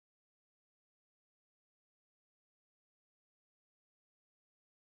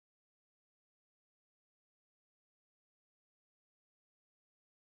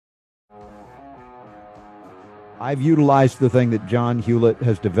I've utilized the thing that John Hewlett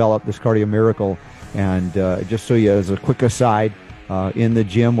has developed, this Cardio Miracle, and just so you, as a quick aside, in the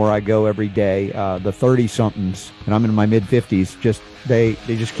gym where I go every day, the 30-somethings, and I'm in my mid-50s, they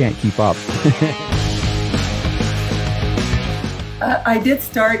just can't keep up. I did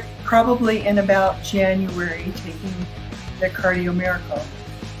start probably in about January taking the Cardio Miracle.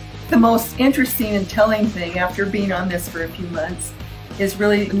 The most interesting and telling thing after being on this for a few months is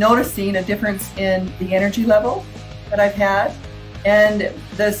really noticing a difference in the energy level that I've had and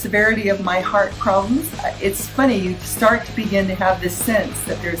the severity of my heart problems. It's funny, you start to begin to have this sense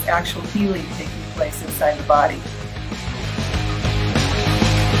that there's actual healing taking place inside the body.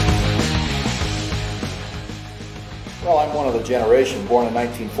 Well, I'm one of the generation born in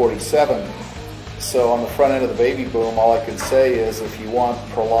 1947. So on the front end of the baby boom, all I can say is if you want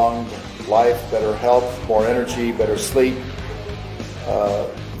prolonged life, better health, more energy, better sleep,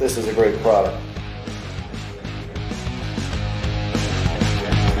 this is a great product.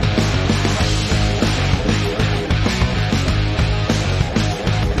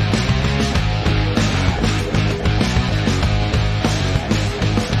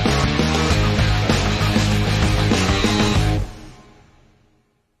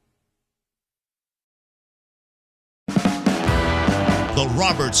 The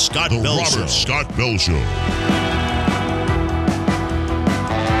Robert Scott Bell Show.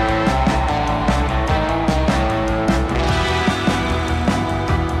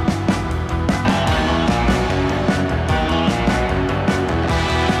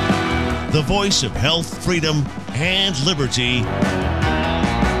 The voice of health, freedom, and liberty.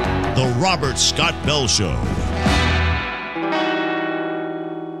 The Robert Scott Bell Show.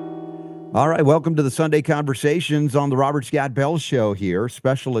 All right, welcome to the Sunday Conversations on the Robert Scott Bell Show here,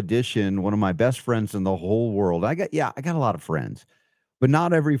 special edition, one of my best friends in the whole world. I got a lot of friends, but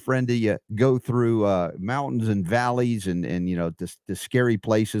not every friend do you go through mountains and valleys and the scary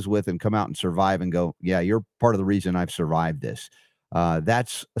places with and come out and survive and go, yeah, you're part of the reason I've survived this.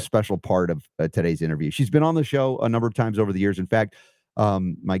 That's a special part of today's interview. She's been on the show a number of times over the years. In fact,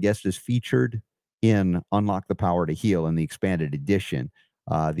 my guest is featured in Unlock the Power to Heal in the expanded edition.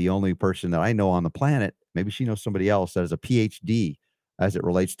 The only person that I know on the planet, maybe she knows somebody else, that has a PhD as it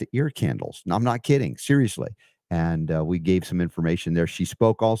relates to ear candles. No, I'm not kidding, seriously. And we gave some information there. She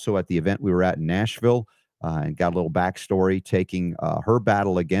spoke also at the event we were at in Nashville and got a little backstory, taking her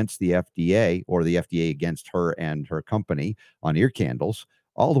battle against the FDA, or the FDA against her and her company on ear candles,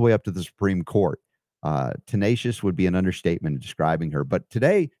 all the way up to the Supreme Court. Tenacious would be an understatement in describing her. But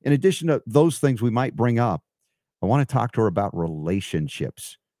today, in addition to those things we might bring up, I want to talk to her about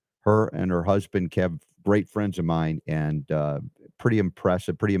relationships. Her and her husband, Kev, great friends of mine, and pretty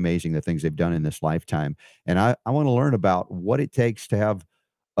impressive, pretty amazing the things they've done in this lifetime. And I want to learn about what it takes to have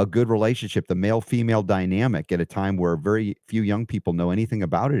a good relationship, the male-female dynamic, at a time where very few young people know anything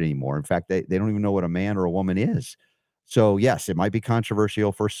about it anymore. In fact, they don't even know what a man or a woman is. So, yes, it might be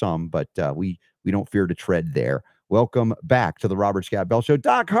controversial for some, but we don't fear to tread there. Welcome back to the Robert Scott Bell Show,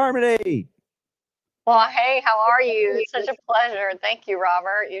 Doc Harmony. Well, hey, how are you? It's such a pleasure. Thank you,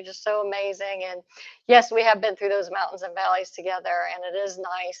 Robert. You're just so amazing. And yes, we have been through those mountains and valleys together, and it is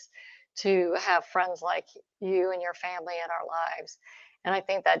nice to have friends like you and your family in our lives. And I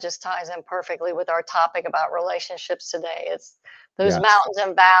think that just ties in perfectly with our topic about relationships today. It's those mountains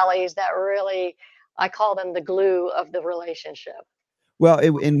and valleys that really, I call them the glue of the relationship. Well,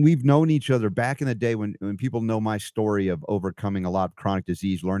 and we've known each other back in the day when people know my story of overcoming a lot of chronic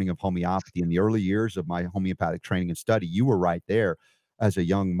disease, learning of homeopathy in the early years of my homeopathic training and study. You were right there as a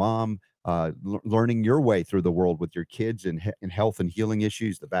young mom, learning your way through the world with your kids and health and healing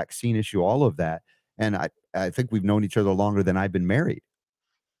issues, the vaccine issue, all of that. And I think we've known each other longer than I've been married.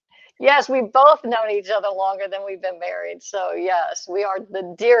 Yes, we've both known each other longer than we've been married. So yes, we are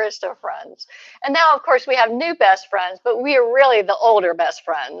the dearest of friends. And now, of course, we have new best friends, but we are really the older best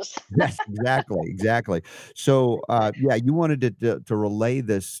friends. Yes, exactly. So, you wanted to relay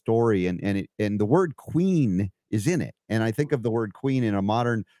this story, and the word queen is in it. And I think of the word queen in a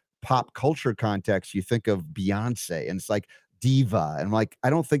modern pop culture context. You think of Beyonce, and it's like diva, and like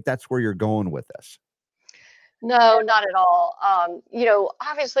I don't think that's where you're going with this. No, not at all.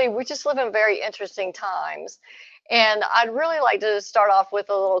 Obviously, we just live in very interesting times. And I'd really like to start off with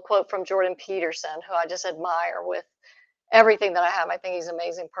a little quote from Jordan Peterson, who I just admire with everything that I have. I think he's an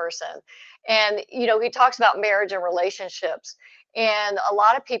amazing person. And, he talks about marriage and relationships. And a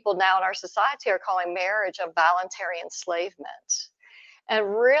lot of people now in our society are calling marriage a voluntary enslavement.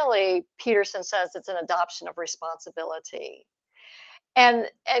 And really, Peterson says it's an adoption of responsibility. And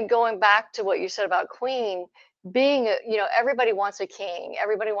going back to what you said about Queen, everybody wants a king,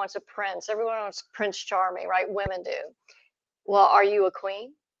 everybody wants a prince, everyone wants Prince Charming, right? Women do. Well, are you a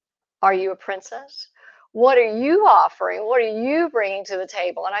queen? Are you a princess? What are you offering? What are you bringing to the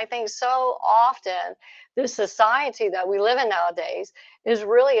table? And I think so often this society that we live in nowadays is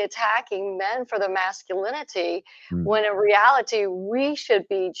really attacking men for their masculinity, Mm, when in reality, we should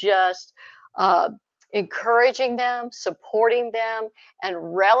be just uh, encouraging them, supporting them,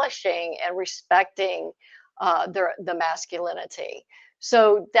 and relishing and respecting the masculinity.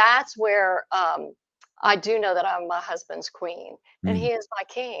 So that's where I do know that I'm my husband's queen and he mm. is my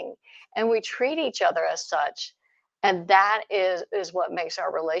king, and we treat each other as such. And that is what makes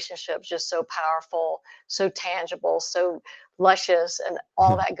our relationship just so powerful, so tangible, so luscious, and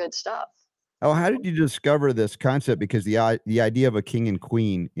all that good stuff. Oh, how did you discover this concept? Because the idea of a king and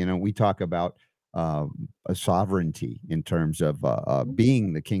queen, we talk about a sovereignty in terms of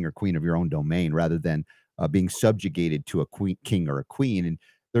being the king or queen of your own domain rather than being subjugated to a king or a queen. And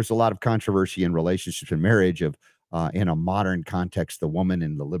there's a lot of controversy in relationships and marriage of in a modern context, the woman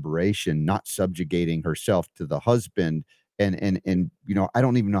in the liberation not subjugating herself to the husband. And I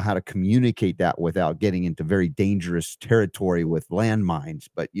don't even know how to communicate that without getting into very dangerous territory with landmines.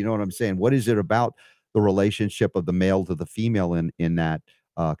 But you know what I'm saying? What is it about the relationship of the male to the female in that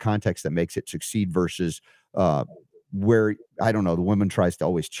context that makes it succeed versus where I don't know, the woman tries to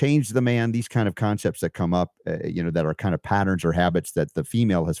always change the man, these kind of concepts that come up, that are kind of patterns or habits that the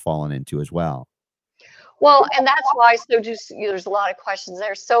female has fallen into as well. Well, and that's why, so just, there's a lot of questions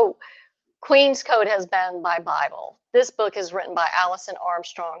there. So Queen's Code has been my Bible. This book is written by Alison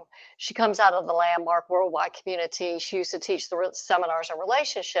Armstrong. She comes out of the Landmark Worldwide community. She used to teach the seminars on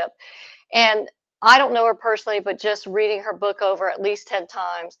relationship. And I don't know her personally, but just reading her book over at least 10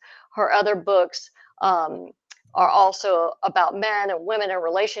 times, her other books um, are also about men and women and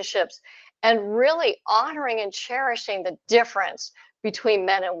relationships, and really honoring and cherishing the difference between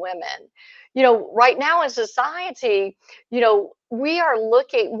men and women. Right now in society, we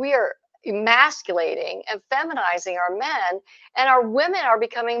are emasculating and feminizing our men, and our women are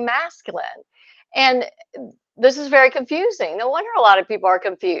becoming masculine. And this is very confusing. No wonder a lot of people are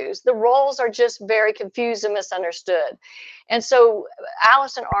confused. The roles are just very confused and misunderstood. And so,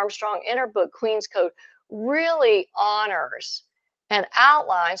 Alison Armstrong, in her book, Queen's Code, really honors and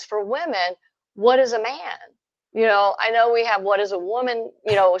outlines for women what is a man. I know we have what is a woman,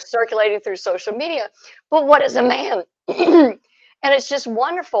 circulating through social media, but what is a man? And it's just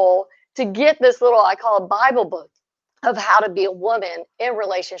wonderful to get this little, I call a Bible book of how to be a woman in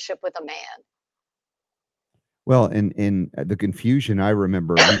relationship with a man. Well, in the confusion, I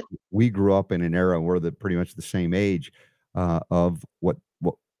remember we grew up in an era where the pretty much the same age of what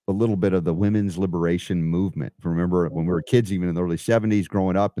a little bit of the women's liberation movement. Remember when we were kids, even in the early '70s,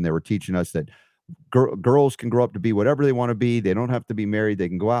 growing up, and they were teaching us that girls can grow up to be whatever they want to be. They don't have to be married. They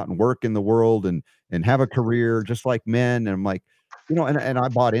can go out and work in the world and have a career just like men. And I'm like, and I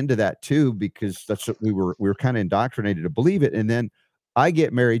bought into that too because that's what we were kind of indoctrinated to believe it. And then I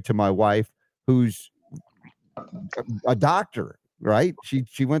get married to my wife, who's a doctor, right?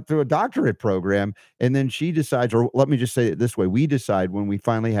 She went through a doctorate program, and then she decides, or let me just say it this way: we decide when we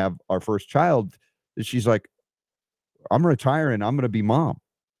finally have our first child, that she's like, "I'm retiring. I'm going to be mom."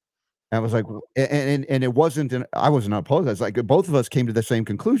 And I was like, and it wasn't, I wasn't opposed. I was like, both of us came to the same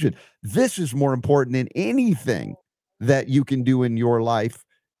conclusion. This is more important than anything that you can do in your life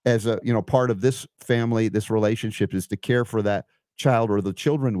as a, part of this family, this relationship is to care for that child or the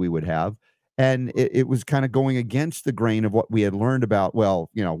children we would have. And it was kind of going against the grain of what we had learned about, well,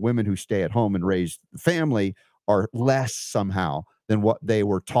 women who stay at home and raise the family are less somehow than what they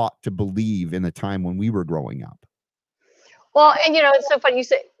were taught to believe in the time when we were growing up. Well, and it's so funny you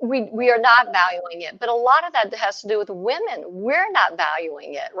say we are not valuing it, but a lot of that has to do with women. We're not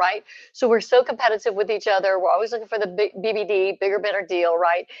valuing it, right? So we're so competitive with each other. We're always looking for the BBD, bigger, better deal,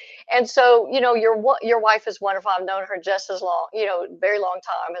 right? And so, your wife is wonderful. I've known her just as long, very long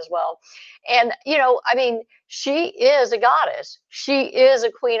time as well. And I mean, she is a goddess. She is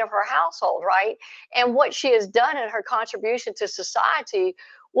a queen of her household, right? And what she has done in her contribution to society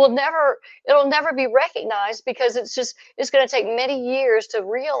it'll never be recognized, because it's going to take many years to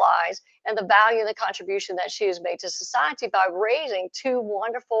realize and the value and the contribution that she has made to society by raising two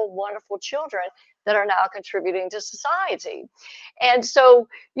wonderful, wonderful children that are now contributing to society. And so,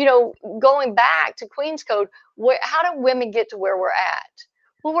 going back to Queen's Code, how do women get to where we're at?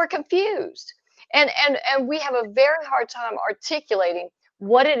 Well, we're confused. And we have a very hard time articulating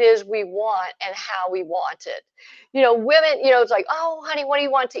what it is we want and how we want it. Women, it's like, oh, honey, what do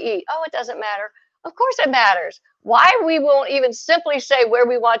you want to eat? Oh, it doesn't matter. Of course it matters. Why we won't even simply say where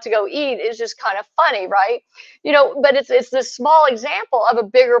we want to go eat is just kind of funny, right? But it's this small example of a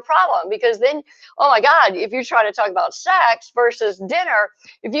bigger problem, because then, oh my God, if you try to talk about sex versus dinner,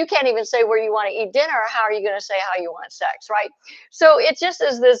 if you can't even say where you want to eat dinner, how are you going to say how you want sex, right? So it just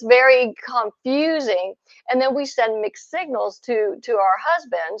is this very confusing, and then we send mixed signals to our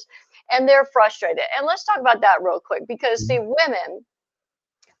husbands, and they're frustrated. And let's talk about that real quick, because see, Mhm. women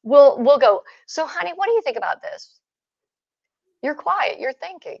we'll go, so honey, what do you think about this? You're quiet, you're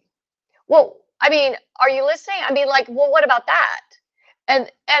thinking. Well, I mean, are you listening? I mean, like, well, what about that? And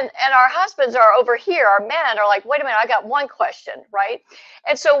our husbands are over here, our men are like, wait a minute, I got one question, right?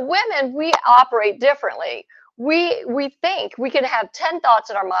 And so women, we operate differently. We think we can have 10 thoughts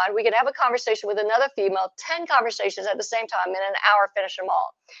in our mind, we can have a conversation with another female, 10 conversations at the same time, in an hour finish them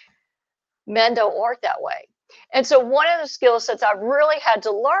all. Men don't work that way. And so one of the skill sets I've really had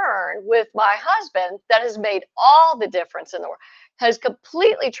to learn with my husband that has made all the difference in the world, has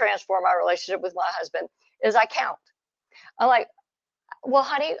completely transformed my relationship with my husband, is I count. I'm like, well,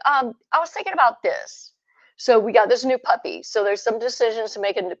 honey, I was thinking about this. So we got this new puppy. So there's some decisions to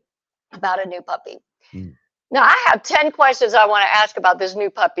make about a new puppy. Mm. Now I have 10 questions I want to ask about this new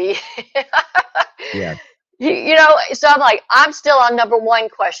puppy. Yeah. So I'm like, I'm still on number one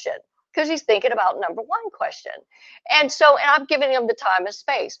question, because he's thinking about number one question. And I'm giving him the time and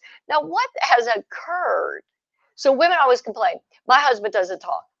space. Now, what has occurred? So women always complain, my husband doesn't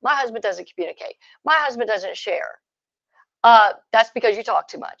talk. My husband doesn't communicate. My husband doesn't share. That's because you talk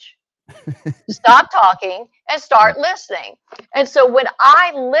too much. Stop talking and Yeah. start listening. And so when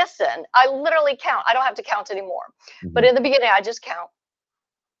I listen, I literally count. I don't have to count anymore. But Mhm. in the beginning, I just count.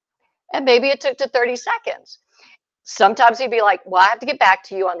 And maybe it took to 30 seconds. Sometimes he'd be like, well, I have to get back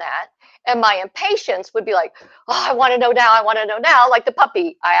to you on that. And my impatience would be like, oh, I want to know now. I want to know now. Like the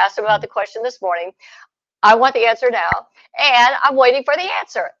puppy. I asked him about Mm. the question this morning. I want the answer now. And I'm waiting for the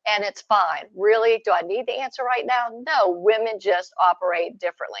answer. And it's fine. Really? Do I need the answer right now? No, women just operate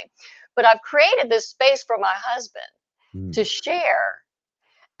differently. But I've created this space for my husband Mm. to share.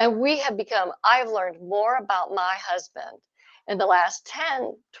 And we have become, I've learned more about my husband in the last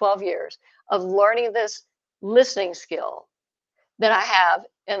 10, 12 years of learning this listening skill than I have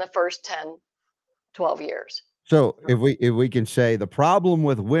in the first 10, 12 years. So if we can say the problem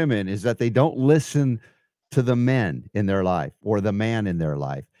with women is that they don't listen to the men in their life or the man in their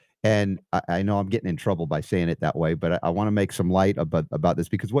life. And I know I'm getting in trouble by saying it that way, but I want to make some light about this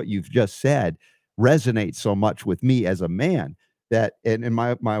because what you've just said resonates so much with me as a man that and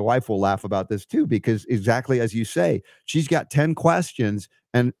my wife will laugh about this too, because exactly as you say, she's got 10 questions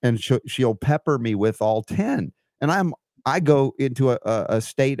and she'll pepper me with all 10. And I go into a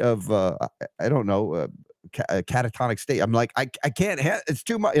state of I don't know, a catatonic state. I'm like, I can't. It's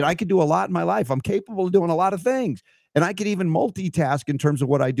too much. And I could do a lot in my life. I'm capable of doing a lot of things, and I could even multitask in terms of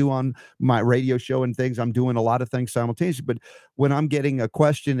what I do on my radio show and things. I'm doing a lot of things simultaneously. But when I'm getting a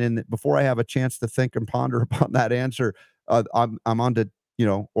question, and before I have a chance to think and ponder upon that answer, I'm on to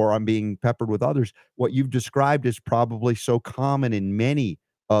or I'm being peppered with others. What you've described is probably so common in many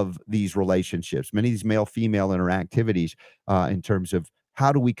of these relationships, many of these male female interactivities, in terms of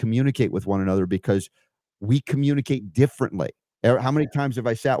how do we communicate with one another because we communicate differently. How many times have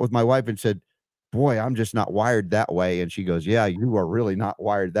I sat with my wife and said, "Boy, I'm just not wired that way," and she goes, "Yeah, you are really not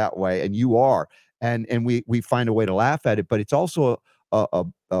wired that way, and you are." And we find a way to laugh at it, but it's also a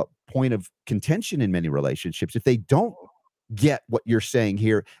point of contention in many relationships. If they don't get what you're saying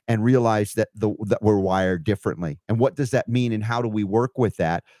here and realize that we're wired differently. And what does that mean and how do we work with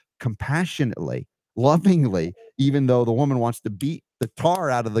that compassionately, lovingly, even though the woman wants to beat the tar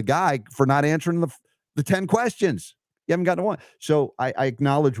out of the guy for not answering the 10 questions. You haven't gotten to one. So I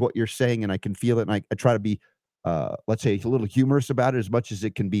acknowledge what you're saying and I can feel it. And I try to be let's say a little humorous about it as much as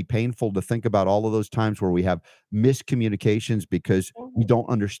it can be painful to think about all of those times where we have miscommunications because we don't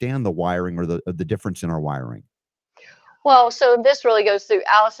understand the wiring or the difference in our wiring. Well, so this really goes through,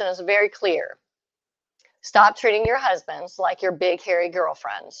 Allison is very clear. Stop treating your husbands like your big, hairy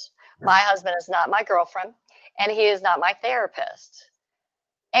girlfriends. My husband is not my girlfriend, and he is not my therapist.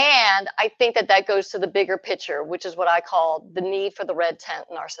 And I think that goes to the bigger picture, which is what I call the need for the red tent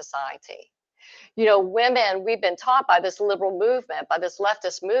in our society. Women, we've been taught by this liberal movement, by this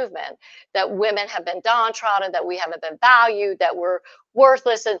leftist movement, that women have been downtrodden, that we haven't been valued, that we're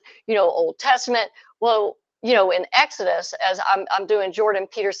worthless. And, Old Testament. Well, in Exodus, as I'm doing Jordan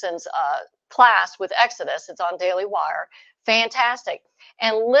Peterson's class with Exodus, it's on Daily Wire, fantastic.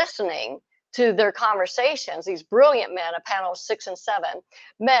 And listening to their conversations, these brilliant men, a panel of 6 and 7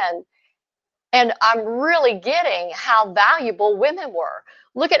 men, and I'm really getting how valuable women were.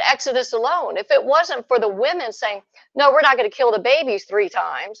 Look at Exodus alone. If it wasn't for the women saying, no, we're not going to kill the babies 3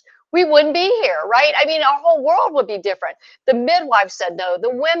 times, we wouldn't be here, right? I mean, our whole world would be different. The midwives said no. The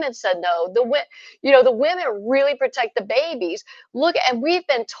women said no. The women really protect the babies. Look, and we've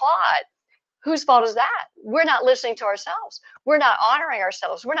been taught. Whose fault is that? We're not listening to ourselves. We're not honoring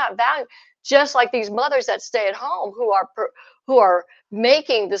ourselves. We're not valuing. Just like these mothers that stay at home who are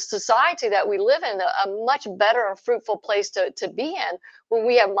making the society that we live in a much better and fruitful place to be in, when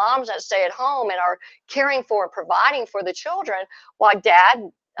we have moms that stay at home and are caring for and providing for the children while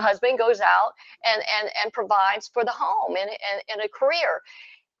husband goes out and provides for the home and a career.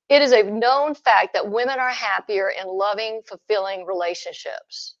 It is a known fact that women are happier in loving, fulfilling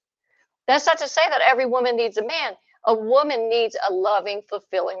relationships. That's not to say that every woman needs a man. A woman needs a loving,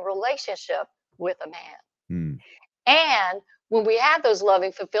 fulfilling relationship with a man. Hmm. And when we have those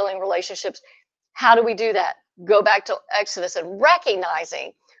loving, fulfilling relationships, how do we do that? Go back to Exodus and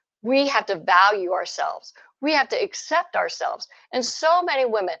recognizing we have to value ourselves. We have to accept ourselves. And so many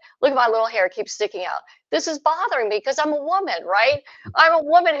women, look at my little hair keeps sticking out. This is bothering me because I'm a woman, right? I'm a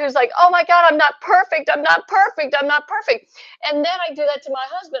woman who's like, oh my God, I'm not perfect. I'm not perfect. I'm not perfect. And then I do that to my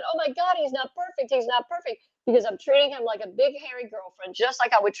husband. Oh my God, he's not perfect. He's not perfect, because I'm treating him like a big, hairy girlfriend, just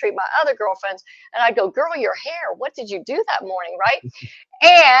like I would treat my other girlfriends. And I go, girl, your hair, what did you do that morning, right?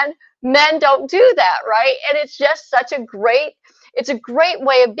 And men don't do that, right? And it's just it's a great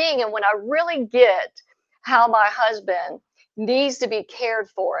way of being. And when I really get how my husband needs to be cared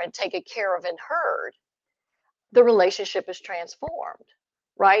for and taken care of and heard, the relationship is transformed,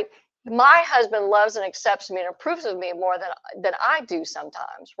 right? My husband loves and accepts me and approves of me more than I do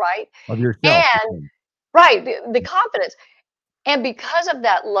sometimes, right? Of yourself. And right, the confidence. And because of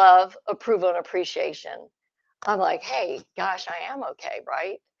that love, approval, and appreciation, I'm like, hey, gosh, I am okay,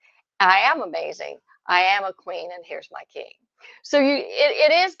 right? I am amazing. I am a queen, and here's my king. So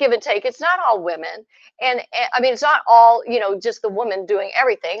it is give and take. It's not all women, and I mean, it's not all just the woman doing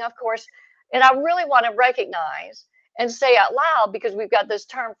everything, of course. And I really want to recognize and say out loud, because we've got this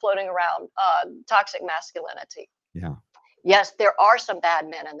term floating around, toxic masculinity. Yeah. Yes, there are some bad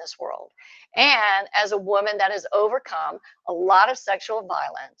men in this world. And as a woman that has overcome a lot of sexual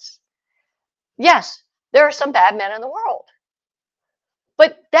violence, yes, there are some bad men in the world.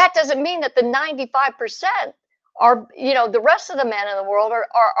 But that doesn't mean that the 95% are, the rest of the men in the world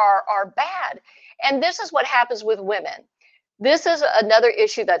are bad. And this is what happens with women. This is another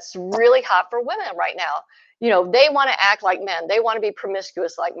issue that's really hot for women right now. They want to act like men. They want to be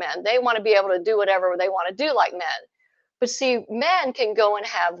promiscuous like men. They want to be able to do whatever they want to do like men. But see, men can go and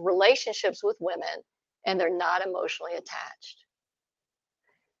have relationships with women and they're not emotionally attached.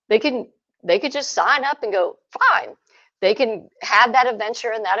 They could just sign up and go, fine. They can have that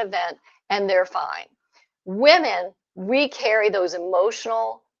adventure and that event and they're fine. Women, we carry those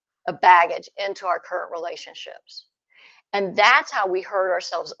emotional baggage into our current relationships. And that's how we hurt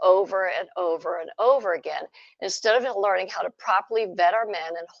ourselves over and over and over again. Instead of learning how to properly vet our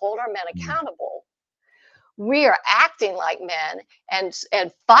men and hold our men accountable, we are acting like men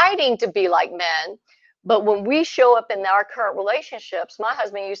and fighting to be like men. But when we show up in our current relationships, my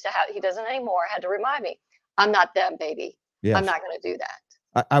husband used to have, he doesn't anymore, had to remind me, I'm not them, baby. Yes. I'm not going to do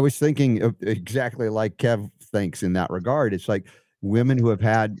that. I was thinking of exactly like Kev thinks in that regard. It's like women who have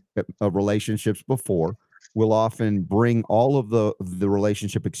had relationships before will often bring all of the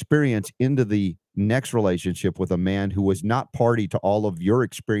relationship experience into the next relationship with a man who was not party to all of your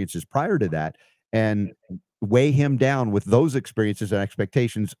experiences prior to that, and weigh him down with those experiences and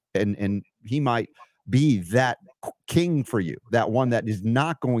expectations, and he might be that king for you, that one that is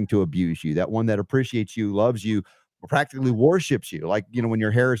not going to abuse you, that one that appreciates you, loves you, practically worships you. Like, when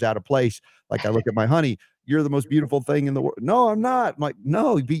your hair is out of place, like I look at my honey, you're the most beautiful thing in the world. No, I'm not. I'm like,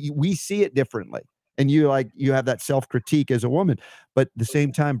 no, we see it differently. And you have that self critique as a woman, but at the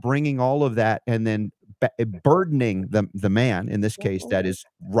same time, bringing all of that and then burdening the man in this case that is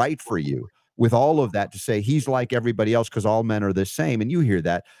right for you with all of that to say he's like everybody else because all men are the same. And you hear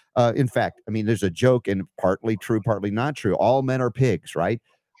that. In fact, I mean, there's a joke and partly true, partly not true. All men are pigs, right?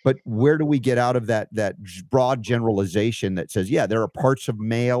 But where do we get out of that broad generalization that says, yeah, there are parts of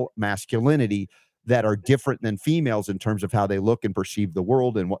male masculinity that are different than females in terms of how they look and perceive the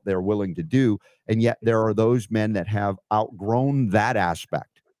world and what they're willing to do. And yet there are those men that have outgrown that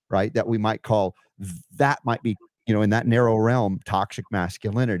aspect, right? That we might call, that might be, in that narrow realm, toxic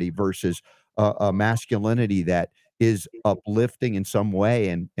masculinity versus a masculinity that is uplifting in some way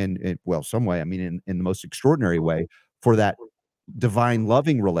and well, some way, I mean, in the most extraordinary way for that divine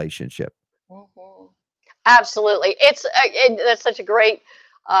loving relationship. Absolutely. That's such a great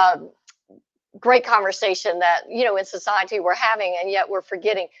um, great conversation that, in society we're having, and yet we're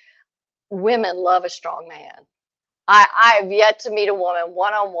forgetting women love a strong man. I have yet to meet a woman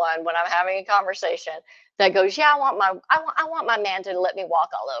one on one when I'm having a conversation that goes, "Yeah, I want my man to let me walk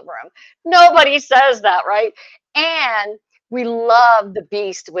all over him." Nobody says that, right? And we love the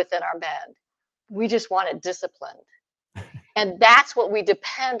beast within our men. We just want it disciplined. And that's what we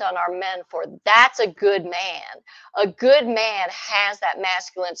depend on our men for. That's a good man. A good man has that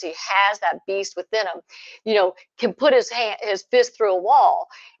masculinity, has that beast within him, can put his fist through a wall.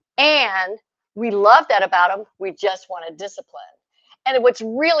 And we love that about him. We just want to discipline. And what's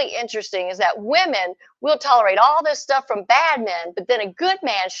really interesting is that women will tolerate all this stuff from bad men, but then a good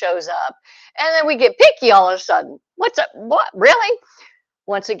man shows up and then we get picky all of a sudden. What's up? What? Really?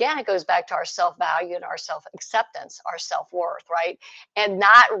 Once again, it goes back to our self-value and our self-acceptance, our self-worth, right? And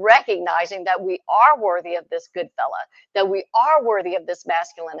not recognizing that we are worthy of this good fella, that we are worthy of this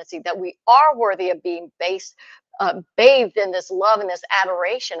masculinity, that we are worthy of being bathed in this love and this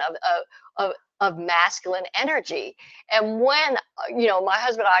adoration of masculine energy. And when, my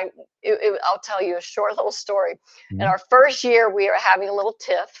husband and I'll tell you a short little story. In our first year, we were having a little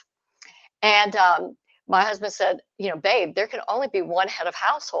tiff, and my husband said, "Babe, there can only be one head of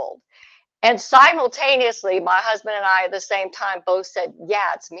household." And simultaneously, my husband and I at the same time both said,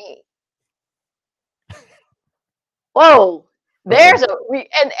 "Yeah, it's me." Whoa, there's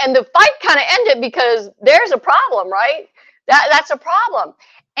and the fight kind of ended because there's a problem, right? That's a problem.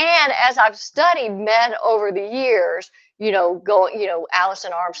 And as I've studied men over the years,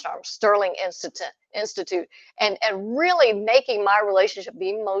 Allison Armstrong, Sterling Institute, and really making my relationship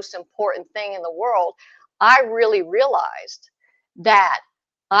the most important thing in the world, I really realized that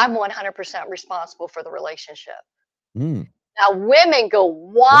I'm 100% responsible for the relationship. Mm. Now, women go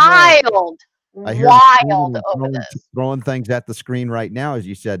Whoa. wild, I hear the wild screaming, over this. throwing things at the screen right now as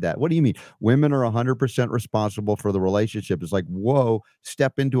you said that. What do you mean? Women are 100% responsible for the relationship. It's like, whoa,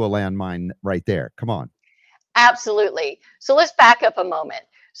 step into a landmine right there. Come on. Absolutely. So let's back up a moment.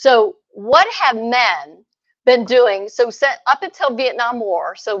 So what have men been doing? So up until Vietnam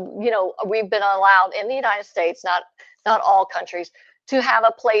War, so we've been allowed in the United States, not all countries, to have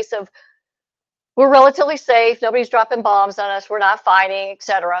a place of we're relatively safe. Nobody's dropping bombs on us. We're not fighting,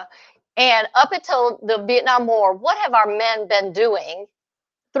 etc. And up until the Vietnam War, what have our men been doing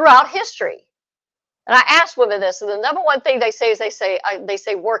throughout history? And I asked women this, and the number one thing they say is they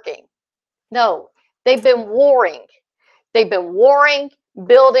say working. No, they've been warring. They've been warring,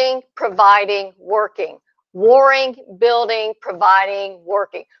 building, providing, working. Warring, building, providing,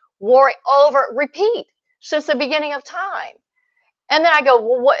 working. Warring over, repeat, since the beginning of time. And then I go,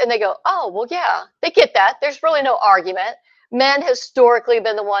 well, what? And they go, oh, well, yeah, they get that. There's really no argument. Men historically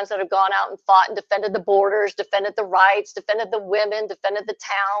been the ones that have gone out and fought and defended the borders, defended the rights, defended the women, defended the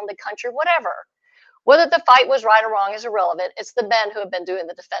town, the country, whatever. Whether the fight was right or wrong is irrelevant. It's the men who have been doing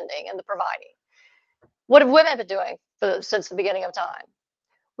the defending and the providing. What have women been doing since the beginning of time?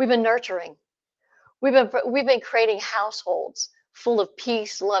 We've been nurturing. We've been creating households full of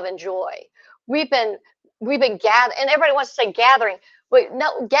peace, love, and joy. We've been gathering, and everybody wants to say gathering. Wait,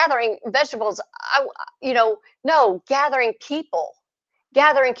 no, gathering vegetables. No, gathering people,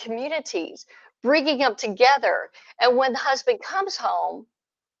 gathering communities, bringing them together. And when the husband comes home,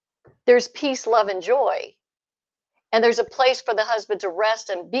 there's peace, love, and joy. And there's a place for the husband to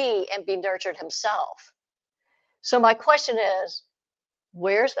rest and be nurtured himself. So my question is,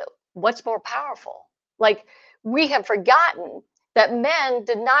 what's more powerful? Like, we have forgotten that men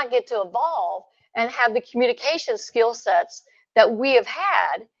did not get to evolve and have the communication skill sets that we have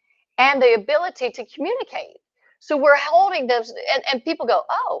had and the ability to communicate. So we're holding them, and people go,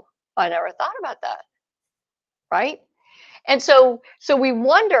 oh, I never thought about that, right? And so we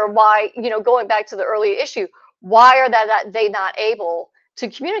wonder why, going back to the early issue, why are they not able to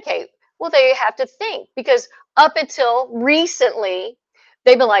communicate? Well, they have to think, because up until recently,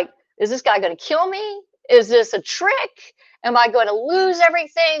 they've been like, is this guy going to kill me? Is this a trick? Am I going to lose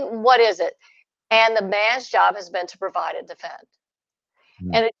everything? What is it? And the man's job has been to provide and defend.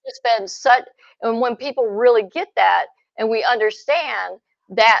 And it's just been and when people really get that, and we understand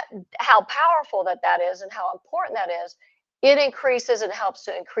that how powerful that is and how important that is, it increases and helps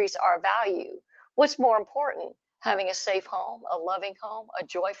to increase our value. What's more important? Having a safe home, a loving home, a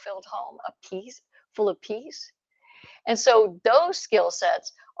joy-filled home, full of peace. And so those skill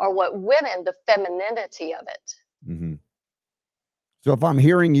sets are what women, the femininity of it. Mm-hmm. So if I'm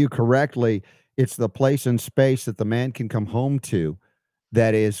hearing you correctly, it's the place and space that the man can come home to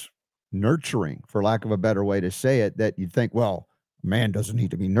that is nurturing, for lack of a better way to say it, that you think, well, man doesn't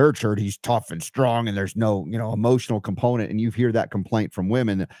need to be nurtured. He's tough and strong, and there's no, emotional component. And you hear that complaint from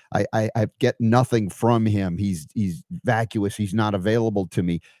women. I get nothing from him. He's vacuous. He's not available to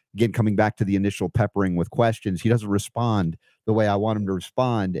me. Again, coming back to the initial peppering with questions, he doesn't respond the way I want him to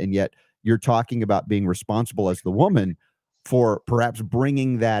respond. And yet you're talking about being responsible as the woman for perhaps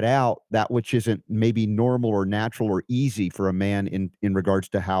bringing that out, that which isn't maybe normal or natural or easy for a man in regards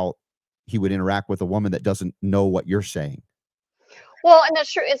to how he would interact with a woman that doesn't know what you're saying. Well, and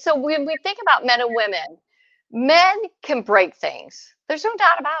that's true. And so when we think about men and women, men can break things. There's no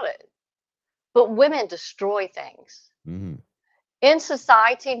doubt about it. But women destroy things. Mhm. In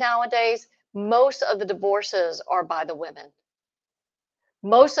society nowadays, most of the divorces are by the women.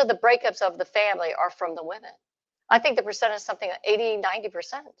 Most of the breakups of the family are from the women. I think the percent is something like 80,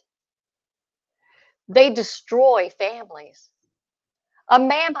 90%. They destroy families. A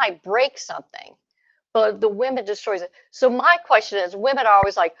man might break something, but the women destroys it. So my question is, women are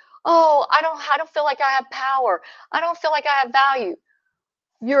always like, "Oh, I don't feel like I have power. I don't feel like I have value."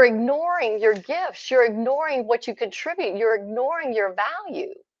 You're ignoring your gifts. You're ignoring what you contribute. You're ignoring your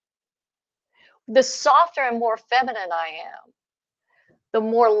value. The softer and more feminine I am, the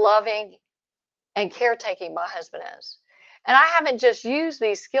more loving and caretaking my husband is. And I haven't just used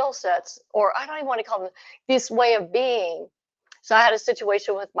these skill sets, or I don't even want to call them this way of being. So I had a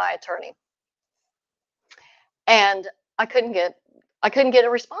situation with my attorney, and I couldn't get a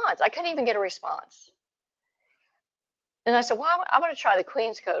response. I couldn't even get a response. And I said, "Well, I'm going to try the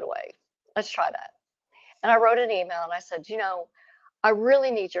Queen's Code way. Let's try that." And I wrote an email and I said, I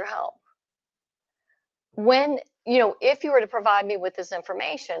really need your help. When, if you were to provide me with this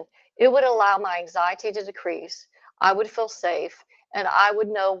information, it would allow my anxiety to decrease. I would feel safe, and I would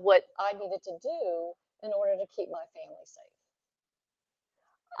know what I needed to do in order to keep my family safe.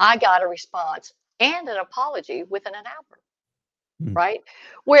 I got a response and an apology within an hour. Mm. Right?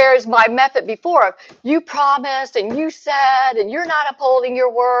 Whereas my method before of you promised and you said and you're not upholding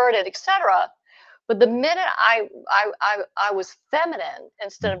your word and etc. But the minute I was feminine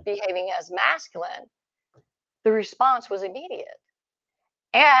instead of behaving as masculine, the response was immediate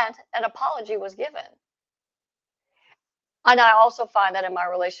and an apology was given. And I also find that in my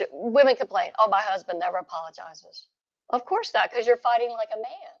relationship, women complain, "Oh, my husband never apologizes." Of course not, because you're fighting like a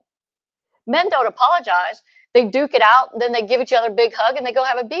man. Men don't apologize. They duke it out, and then they give each other a big hug, and they go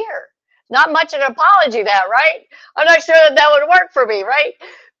have a beer. Not much of an apology, that, right? I'm not sure that would work for me, right?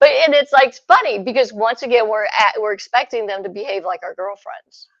 But and it's like funny because once again we're expecting them to behave like our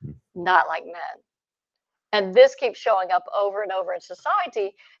girlfriends, not like men. And this keeps showing up over and over in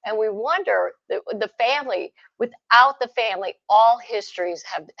society, and we wonder the family. Without the family, all histories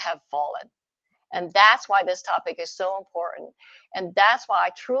have fallen. And that's why this topic is so important. And that's why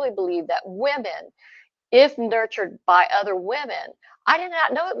I truly believe that women, if nurtured by other women, I did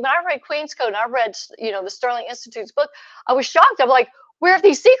not know it. When I read Queen's Code and I read, the Sterling Institute's book, I was shocked. I'm like, where have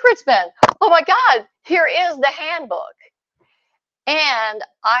these secrets been? Oh my God, here is the handbook. And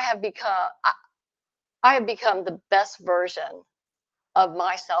I have become the best version of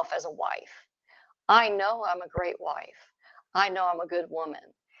myself as a wife. I know I'm a great wife. I know I'm a good woman.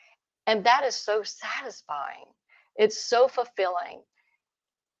 And that is so satisfying. It's so fulfilling.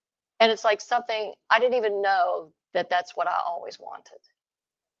 And it's like something I didn't even know that that's what I always wanted.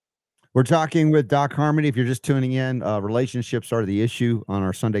 We're talking with Doc Harmony. If you're just tuning in, relationships are the issue on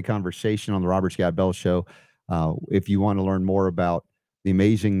our Sunday conversation on the Robert Scott Bell Show. If you want to learn more about the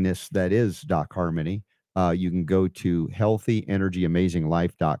amazingness that is Doc Harmony, you can go to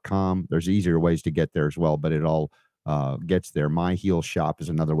healthyenergyamazinglife.com. There's easier ways to get there as well, but it all gets there. My Heel Shop is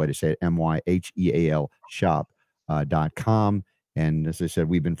another way to say it, MYHEAL shop.com. And as I said,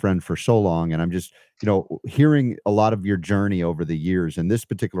 we've been friends for so long, and I'm just, hearing a lot of your journey over the years. And this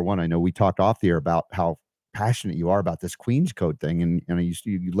particular one, I know we talked off the air about how passionate you are about this Queen's Code thing, and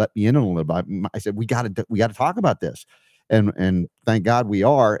you let me in on a little bit. I said we got to talk about this, and thank God we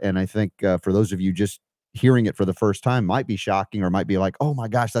are. And I think for those of you just hearing it for the first time might be shocking or might be like, oh my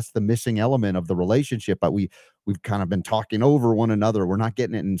gosh, that's the missing element of the relationship. But we've kind of been talking over one another. We're not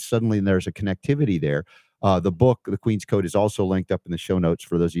getting it, and suddenly there's a connectivity there. The book, The Queen's Code, is also linked up in the show notes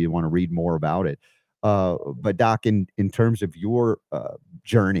for those of you who want to read more about it. But Doc, in terms of your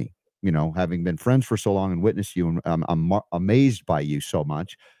journey, having been friends for so long and witnessed you, and I'm amazed by you so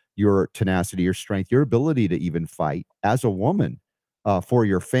much, your tenacity, your strength, your ability to even fight as a woman for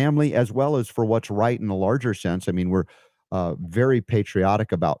your family as well as for what's right in a larger sense. I mean, we're very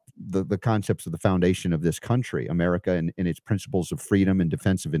patriotic about the concepts of the foundation of this country, America, and its principles of freedom and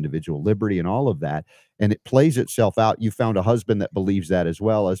defense of individual liberty and all of that. And it plays itself out. You found a husband that believes that as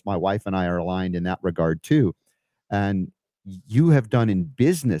well, as my wife and I are aligned in that regard too. And you have done in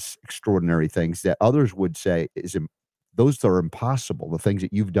business extraordinary things that others would say those are impossible. The things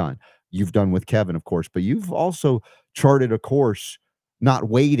that you've done with Kevin, of course, but you've also charted a course, not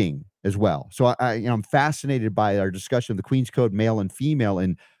waiting as well. So I'm fascinated by our discussion of the Queen's Code, male and female,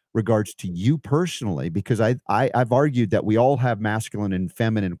 in regards to you personally, because I've argued that we all have masculine and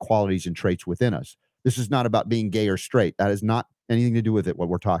feminine qualities and traits within us. This is not about being gay or straight. That is not anything to do with it, what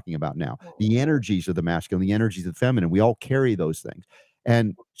we're talking about now. The energies of the masculine, the energies of the feminine, we all carry those things.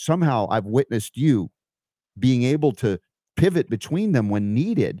 And somehow I've witnessed you being able to pivot between them when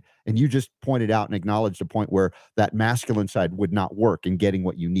needed. And you just pointed out and acknowledged a point where that masculine side would not work in getting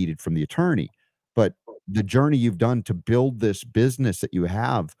what you needed from the attorney. But the journey you've done to build this business that you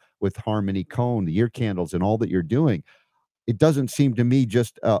have with Harmony Cone, the ear candles, and all that you're doing, it doesn't seem to me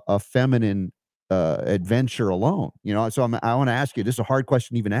just a feminine adventure alone. So I want to ask you, this is a hard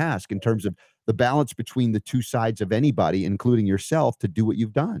question to even ask in terms of the balance between the two sides of anybody, including yourself, to do what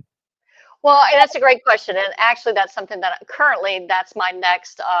you've done. Well, and that's a great question. And actually, that's something that currently that's my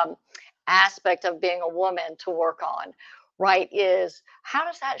next aspect of being a woman to work on, right? Is how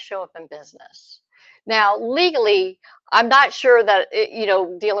does that show up in business? Now, legally, I'm not sure that,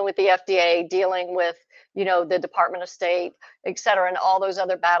 dealing with the FDA, dealing with, the Department of State, et cetera, and all those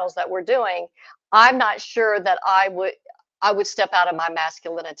other battles that we're doing, I'm not sure that I would step out of my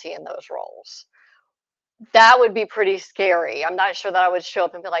masculinity in those roles. That would be pretty scary. I'm not sure that I would show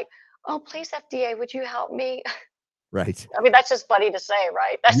up and be like, "Oh, please, FDA, would you help me?" Right. I mean, that's just funny to say,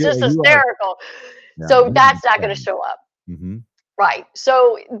 right? That's Yeah, just you are. hysterical. Yeah, So you that's not going to understand. show up. Hmm. Right.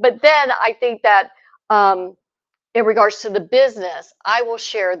 So, but then I think that in regards to the business, I will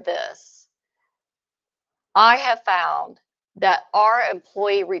share this. I have found that our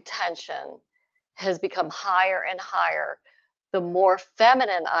employee retention has become higher and higher the more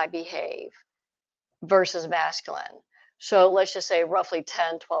feminine I behave versus masculine. So let's just say roughly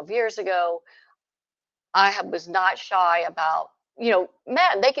 10, 12 years ago, was not shy about,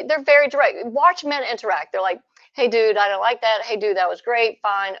 men. They're very direct. Watch men interact. They're like, "Hey, dude, I don't like that. Hey, dude, that was great.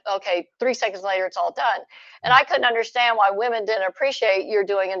 Fine. Okay." 3 seconds later, it's all done. And I couldn't understand why women didn't appreciate you're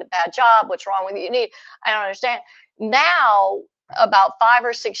doing a bad job. What's wrong with you? I don't understand. Now, about 5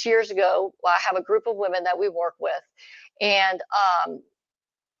 or 6 years ago, I have a group of women that we work with, and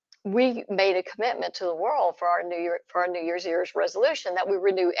we made a commitment to the world for our New Year's resolution that we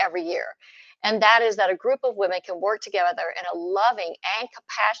renew every year. And that is that a group of women can work together in a loving and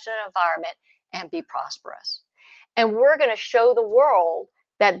compassionate environment and be prosperous. And we're going to show the world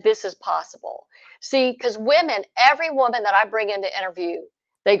that this is possible. See, because every woman that I bring into interview,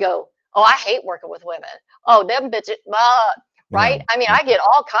 they go, "Oh, I hate working with women. Oh, them bitches," Yeah. right? I mean, I get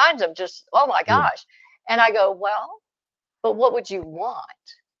all kinds of just, "Oh my Yeah. gosh." And I go, "Well, but what would you want?"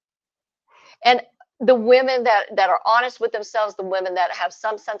 And the women that are honest with themselves, the women that have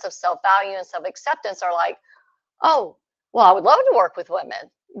some sense of self-value and self-acceptance are like, "Oh, well, I would love to work with women.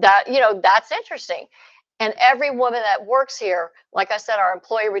 That's interesting." And every woman that works here, like I said, our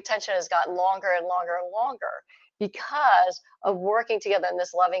employee retention has gotten longer and longer and longer because of working together in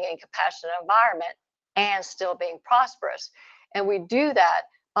this loving and compassionate environment and still being prosperous. And we do that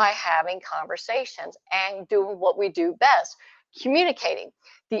by having conversations and doing what we do best, communicating.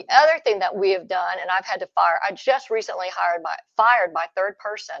 The other thing that we have done, and I've had to fire, I just recently fired my third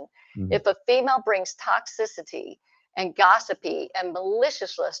person. Mhm. If a female brings toxicity and gossipy and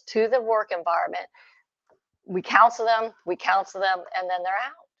maliciousness to the work environment, we counsel them, and then they're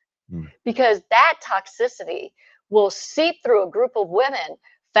out. Mm. Because that toxicity will seep through a group of women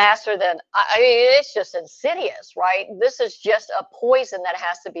faster than, I mean, it's just insidious, right? This is just a poison that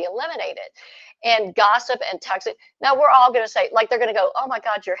has to be eliminated. And gossip and toxic. Now we're all going to say, like, they're going to go, "Oh my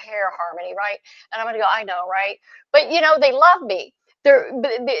God, your hair, Harmony," right? And I'm going to go, "I know, right?" But they love me. They're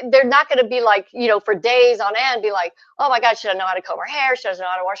not going to be like, for days on end, be like, "Oh my God, she doesn't know how to comb her hair. She doesn't know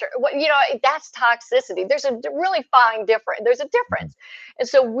how to wash her." That's toxicity. There's a really fine difference. There's a difference. And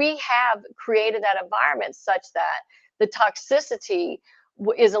so we have created that environment such that the toxicity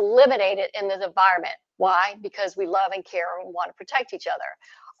is eliminated in this environment. Why? Because we love and care and want to protect each other.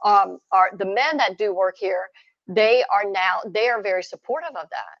 The men that do work here, they are very supportive of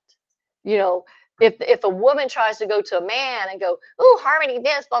that. If a woman tries to go to a man and go, "Oh, Harmony,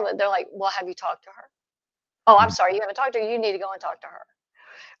 this," blah, blah, they're like, "Well, have you talked to her?" "Oh, I'm Mhm. sorry, you haven't talked to her. You need to go and talk to her."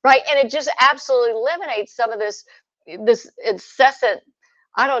 Right? And it just absolutely eliminates some of this incessant,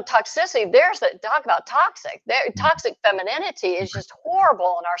 I don't know, toxicity. There's that talk about toxic. Toxic femininity is just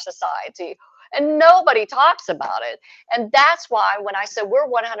horrible in our society. And nobody talks about it. And that's why when I said we're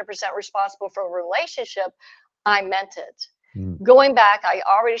 100% responsible for a relationship, I meant it. Mm. Going back, I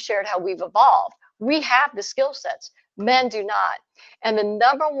already shared how we've evolved. We have the skill sets. Men do not. And the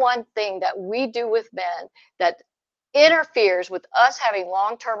number one thing that we do with men that interferes with us having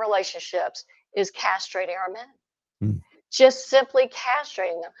long-term relationships is castrating our men. Mm. Just simply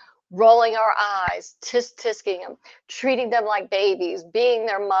castrating them, rolling our eyes, tisking them, treating them like babies, being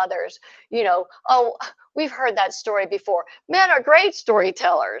their mothers. Oh, we've heard that story before. Men are great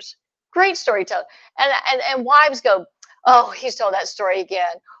storytellers, great storytellers. And wives go, oh, he's told that story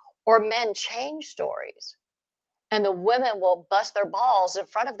again. Or men change stories, and the women will bust their balls in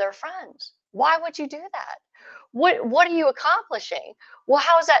front of their friends. Why would you do that? What are you accomplishing? Well,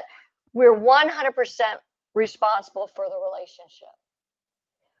 how is that? We're 100% responsible for the relationship.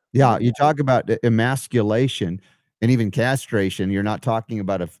 Yeah, you talk about emasculation and even castration. You're not talking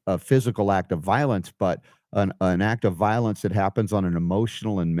about a physical act of violence, but an act of violence that happens on an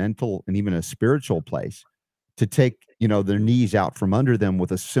emotional and mental and even a spiritual place to take, their knees out from under them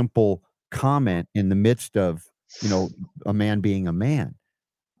with a simple comment in the midst of, a man being a man.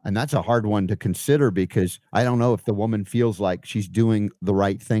 And that's a hard one to consider because I don't know if the woman feels like she's doing the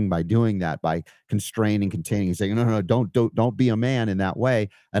right thing by doing that, by constraining, containing, and saying, "No, no, no, don't be a man in that way."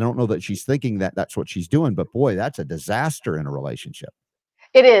 I don't know that she's thinking that that's what she's doing, but boy, that's a disaster in a relationship.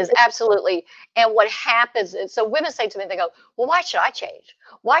 It is, absolutely. And what happens is, so women say to me, they go, well, why should I change?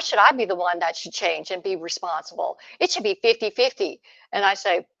 Why should I be the one that should change and be responsible? It should be 50-50. And I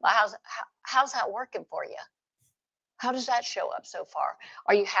say, well, how's that working for you? How does that show up so far?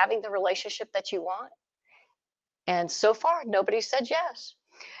 Are you having the relationship that you want? And so far, nobody said yes.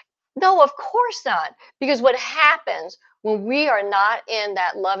 No, of course not. Because what happens when we are not in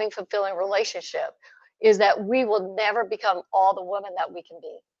that loving, fulfilling relationship is that we will never become all the women that we can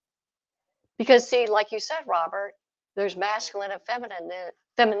be. Because, see, like you said, Robert, there's masculine and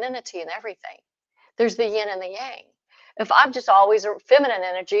femininity in everything. There's the yin and the yang. If I'm just always a feminine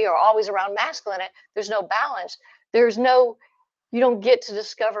energy or always around masculine, there's no balance. You don't get to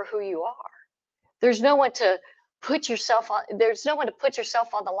discover who you are. There's no one to put yourself on, there's no one to put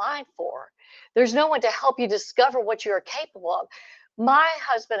yourself on the line for. There's no one to help you discover what you are capable of. My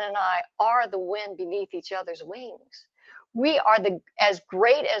husband and I are the wind beneath each other's wings. We are as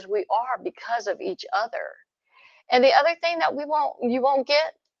great as we are because of each other. And the other thing that you won't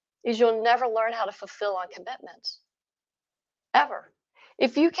get is you'll never learn how to fulfill on commitments. Ever.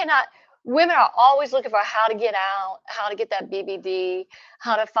 If you cannot, women are always looking for how to get out, how to get that BBD,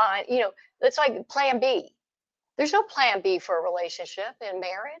 how to find, it's like plan B. There's no plan B for a relationship in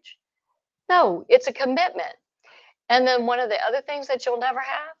marriage. No, it's a commitment. And then one of the other things that you'll never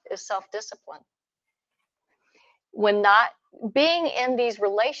have is self-discipline. When not being in these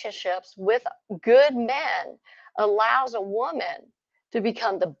relationships with good men allows a woman to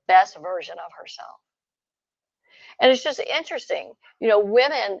become the best version of herself. And it's just interesting,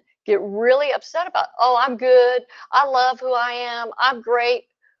 women get really upset about, oh, I'm good, I love who I am, I'm great.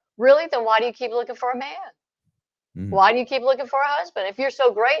 Really? Then why do you keep looking for a man? Why do you keep looking for a husband? If you're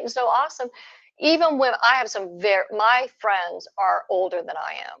so great and so awesome, even when I have my friends are older than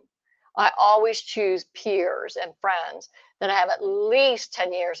I am. I always choose peers and friends that have at least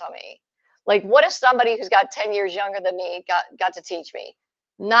 10 years on me. Like, what if somebody who's got 10 years younger than me got to teach me?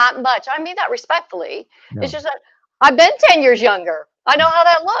 Not much. I mean that respectfully. No. It's just that I've been 10 years younger. I know how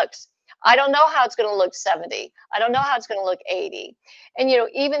that looks. I don't know how it's going to look 70. I don't know how it's going to look 80. And,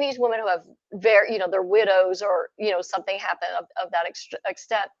 even these women who have they're widows or, something happened of that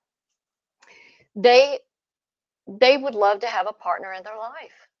extent, they would love to have a partner in their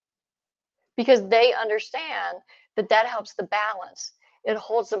life because they understand that helps the balance. It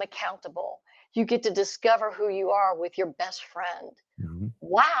holds them accountable. You get to discover who you are with your best friend. Mm-hmm.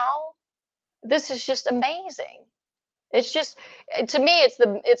 Wow, this is just amazing. It's just, to me,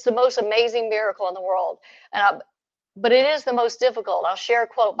 it's the most amazing miracle in the world. But it is the most difficult. I'll share a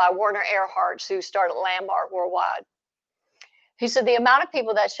quote by Werner Erhard, who started Landmark Worldwide. He said, the amount of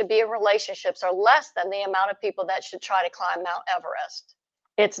people that should be in relationships are less than the amount of people that should try to climb Mount Everest.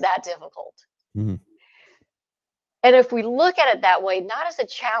 It's that difficult. Mm-hmm. And if we look at it that way, not as a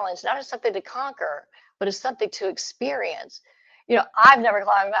challenge, not as something to conquer, but as something to experience. I've never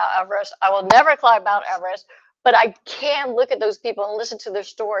climbed Mount Everest. I will never climb Mount Everest. But I can look at those people and listen to their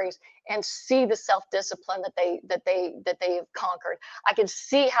stories and see the self-discipline that they have conquered. I can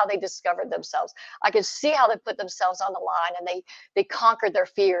see how they discovered themselves. I can see how they put themselves on the line and they conquered their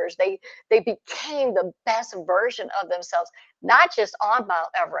fears. They became the best version of themselves, not just on Mount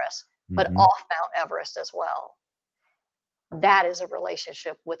Everest, but off Mount Everest as well. That is a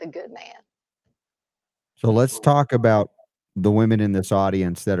relationship with a good man. So let's talk about the women in this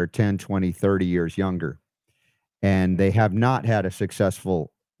audience that are 10, 20, 30 years younger. And they have not had a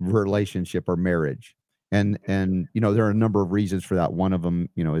successful relationship or marriage. And there are a number of reasons for that. One of them,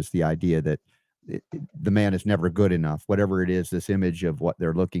 is the idea that the man is never good enough, whatever it is, this image of what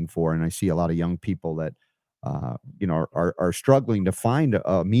they're looking for. And I see a lot of young people that are struggling to find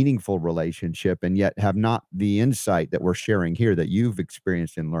a meaningful relationship, and yet have not the insight that we're sharing here that you've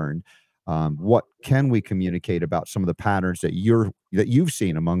experienced and learned. What can we communicate about some of the patterns that you've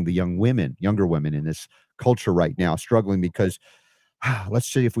seen among the younger women in this culture right now, struggling because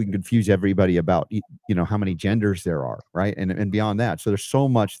let's see if we can confuse everybody about how many genders there are, right? And beyond that. So there's so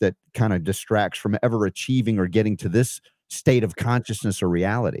much that kind of distracts from ever achieving or getting to this state of consciousness or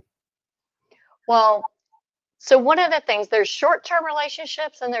reality. Well, so one of the things, there's short-term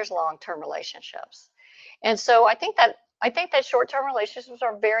relationships and there's long-term relationships. And so I think that short-term relationships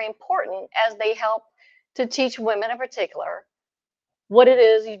are very important, as they help to teach women in particular what it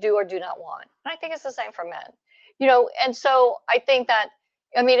is you do or do not want. And I think it's the same for men. And so I think that,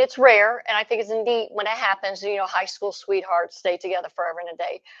 I mean, it's rare, and I think it's neat when it happens. High school sweethearts stay together forever and a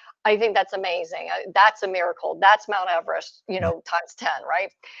day. I think that's amazing. That's a miracle. That's Mount Everest, times 10,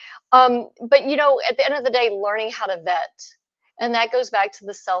 right? But at the end of the day, learning how to vet, and that goes back to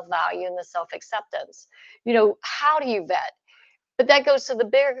the self-value and the self-acceptance. How do you vet? But that goes to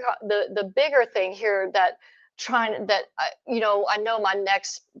the bigger thing here, that I know my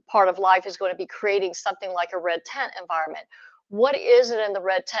next part of life is going to be creating something like a red tent environment. What is it in the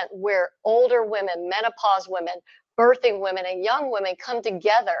red tent where older women, menopause women, birthing women, and young women come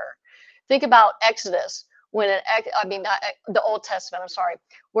together? Think about Exodus, the Old Testament, I'm sorry,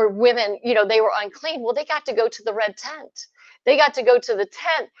 where women, they were unclean. Well, they got to go to the red tent. They got to go to the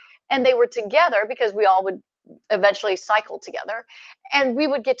tent, and they were together because we all would eventually cycle together, and we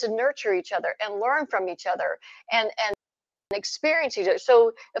would get to nurture each other and learn from each other and experience each other.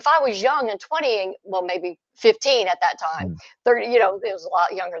 So if I was young and 20, and well, maybe 15 at that time, 30, it was a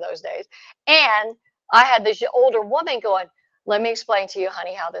lot younger those days, and I had this older woman going, let me explain to you,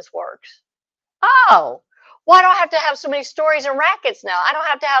 honey, how this works. Oh, why do I have to have so many stories and rackets now? I don't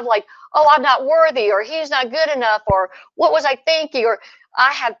have to have, like, oh, I'm not worthy, or he's not good enough, or what was I thinking, or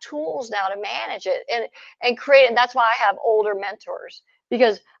I have tools now to manage it and create. And that's why I have older mentors,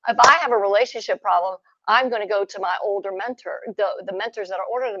 because if I have a relationship problem, I'm going to go to my older mentor, the mentors that are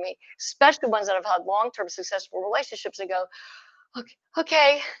older than me, especially ones that have had long-term successful relationships, and go,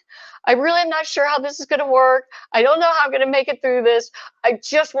 okay, I really am not sure how this is going to work. I don't know how I'm going to make it through this. I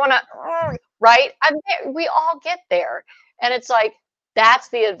just want to, right? We all get there. And it's like, that's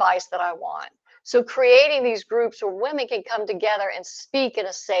the advice that I want. So creating these groups where women can come together and speak in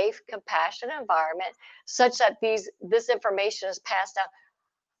a safe, compassionate environment, such that this information is passed down.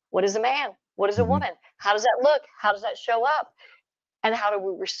 What is a man? What is a Mhm. woman? How does that look? How does that show up? And how do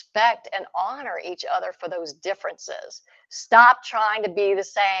we respect and honor each other for those differences? Stop trying to be the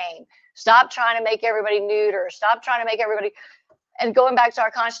same. Stop trying to make everybody neuter. Stop trying to make everybody. And going back to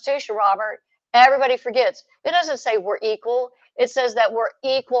our Constitution, Robert, everybody forgets. It doesn't say we're equal. It says that we're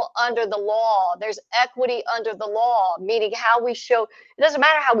equal under the law. There's equity under the law, meaning how we show. It doesn't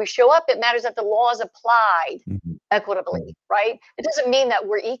matter how we show up. It matters that the law is applied Mhm. equitably, right? It doesn't mean that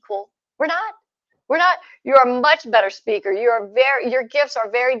we're equal. We're not. We're not. You're a much better speaker. Your gifts are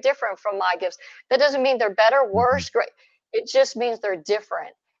very different from my gifts. That doesn't mean they're better, Mhm. worse, great. It just means they're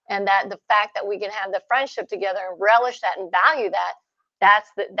different. And that the fact that we can have the friendship together and relish that and value that,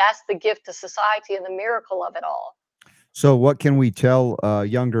 that's the gift to society and the miracle of it all. So what can we tell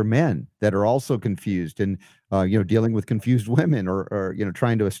younger men that are also confused and dealing with confused women, or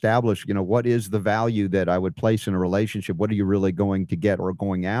trying to establish what is the value that I would place in a relationship? What are you really going to get or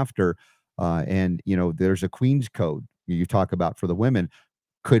going after? And there's a Queen's Code you talk about for the women.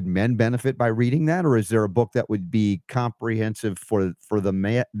 Could men benefit by reading that, or is there a book that would be comprehensive for the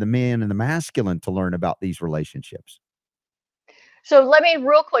man and the masculine to learn about these relationships? So let me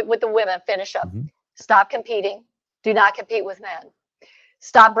real quick with the women finish up. Mhm. Stop competing. Do not compete with men.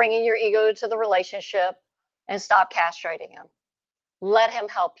 Stop bringing your ego to the relationship, and stop castrating him. Let him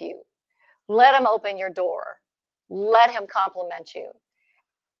help you. Let him open your door. Let him compliment you.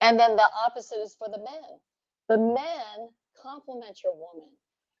 And then the opposite is for the men. The men compliment your woman.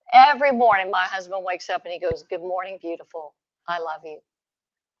 Every morning, my husband wakes up and he goes, good morning, beautiful. I love you.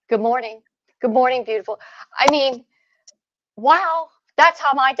 Good morning. Good morning, beautiful. I mean, wow, that's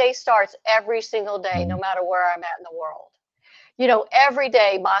how my day starts every single day, no Mhm. matter where I'm at in the world. Every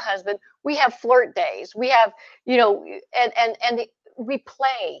day, my husband, we have flirt days. We have, and we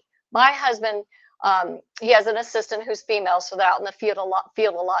play. My husband, he has an assistant who's female, so they're out in the field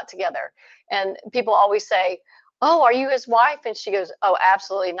a lot together. And people always say, "Oh, are you his wife?" And she goes, "Oh,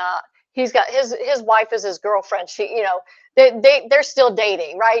 absolutely not. He's got his wife is his girlfriend. She, they're still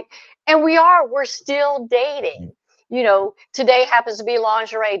dating, right? And we're still dating. Today happens to be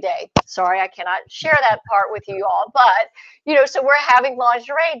lingerie day. Sorry, I cannot share that part with you all, but so we're having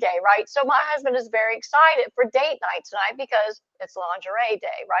lingerie day, right? So my husband is very excited for date night tonight because it's lingerie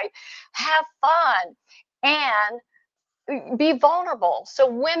day, right? Have fun and be vulnerable. So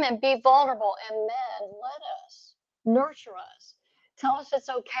women, be vulnerable, and men, let us nurture us. Tell us it's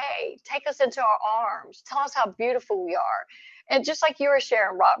okay. Take us into our arms. Tell us how beautiful we are. And just like you were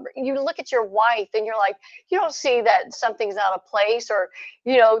sharing, Robert, you look at your wife and you're like, you don't see that something's out of place, or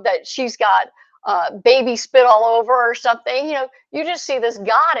that she's got baby spit all over or something. You just see this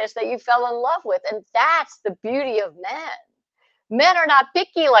goddess that you fell in love with, and that's the beauty of men. Men are not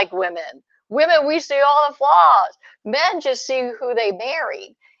picky like women. Women, we see all the flaws. Men just see who they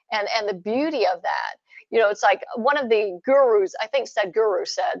married, and the beauty of that. It's like one of the gurus, I think Sadhguru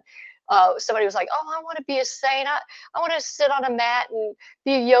said, somebody was like, oh, I want to be a saint. I want to sit on a mat and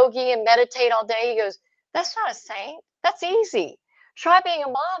be a yogi and meditate all day. He goes, that's not a saint. That's easy. Try being a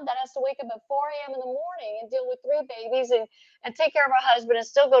mom that has to wake up at 4 a.m. in the morning and deal with 3 babies and take care of her husband and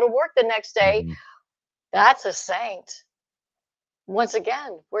still go to work the next day. Mhm. That's a saint. Once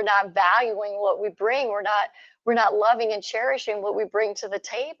again, we're not valuing what we bring. We're not loving and cherishing what we bring to the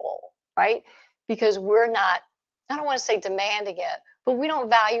table, right? Because we're not, I don't want to say demanding it, but we don't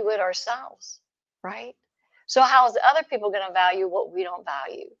value it ourselves, right? So how is other people going to value what we don't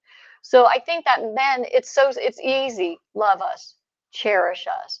value? So I think that men, it's easy. Love us, cherish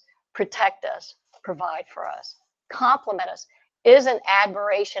us, protect us, provide for us, compliment us. Isn't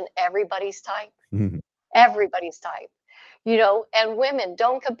admiration everybody's type? Mhm. Everybody's type. And women,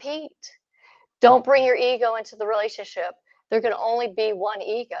 don't compete. Don't bring your ego into the relationship. There can only be one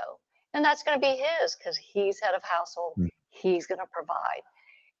ego, and that's going to be his, because he's head of household. He's going to provide,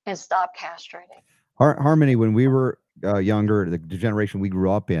 and stop castrating. Harmony, when we were younger, the generation we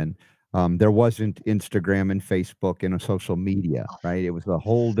grew up in, there wasn't Instagram and Facebook and a social media, Oh, right? It was a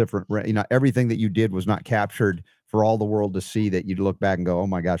whole different, everything that you did was not captured for all the world to see, that you'd look back and go, oh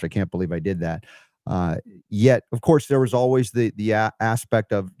my gosh, I can't believe I did that. Uh, Yet, of course, there was always the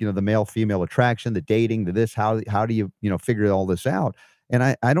aspect of, the male female attraction, the dating, the this, how do you, figure all this out? And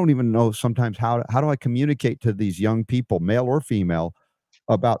I don't even know sometimes how do I communicate to these young people, male or female,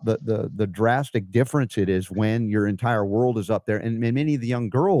 about the drastic difference it is when your entire world is up there, and many of the young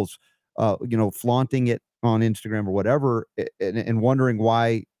girls, flaunting it on Instagram or whatever, and wondering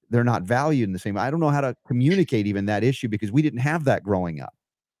why they're not valued in the same. I don't know how to communicate even that issue because we didn't have that growing up.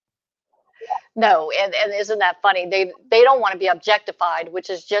 no, and isn't that funny? They don't want to be objectified, which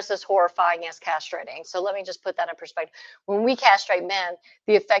is just as horrifying as castrating. So let me just put that in perspective. When we castrate men,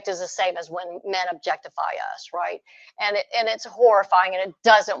 the effect is the same as when men objectify us, right? And it's horrifying, and it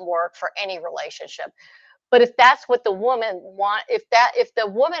doesn't work for any relationship. But if that's what the woman want, if the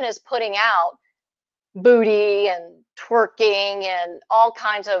woman is putting out booty and twerking and all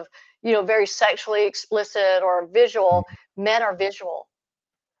kinds of, very sexually explicit or visual, men are visual.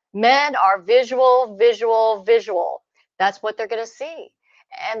 Men are visual, visual, visual. That's what they're going to see.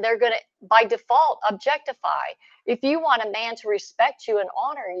 And they're going to, by default, objectify. If you want a man to respect you and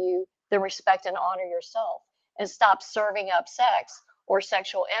honor you, then respect and honor yourself, and stop serving up sex or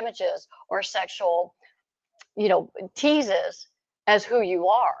sexual images or sexual, teases as who you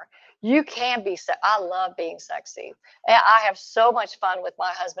are. You can be. I love being sexy. And I have so much fun with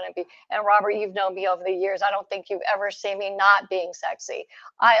my husband and Robert. You've known me over the years. I don't think you've ever seen me not being sexy.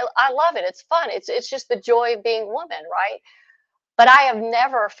 I love it. It's fun. It's just the joy of being woman, right? But I have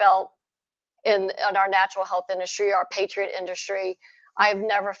never felt in our natural health industry, our patriot industry, I have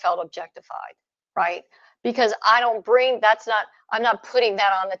never felt objectified, right? Because I don't bring, I'm not putting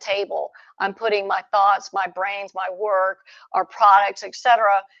that on the table. I'm putting my thoughts, my brains, my work, our products,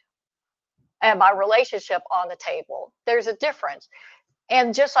 etc., and my relationship on the table. There's a difference.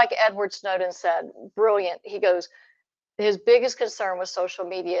 And just like Edward Snowden said, brilliant, he goes, his biggest concern with social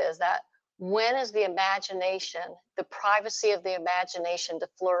media is that when is the imagination, the privacy of the imagination, to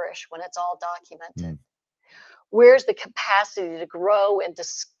flourish when it's all documented? Mm. Where's the capacity to grow and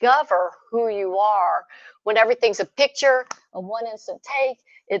discover who you are when everything's a picture, a one instant take,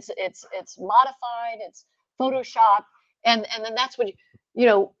 it's modified, it's Photoshop, and then that's what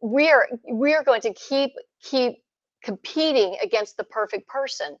we're going to keep competing against the perfect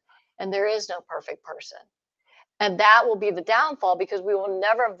person, and there is no perfect person. And that will be the downfall, because we will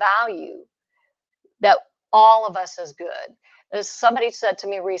never value that all of us is good. As somebody said to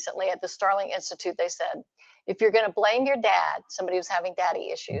me recently at the Starling Institute, they said, if you're going to blame your dad, somebody who's having daddy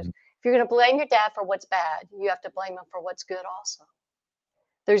issues, Mhm. if you're going to blame your dad for what's bad, you have to blame him for what's good also.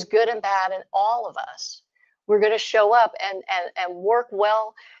 There's good and bad in all of us. We're going to show up and work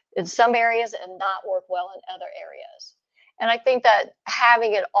well in some areas and not work well in other areas. And I think that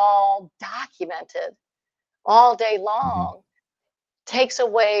having it all documented all day Mhm. long takes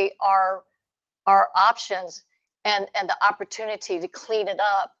away our options and the opportunity to clean it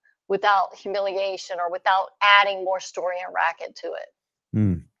up without humiliation or without adding more story and racket to it.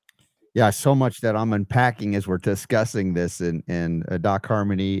 Mm. Yeah, so much that I'm unpacking as we're discussing this, and Doc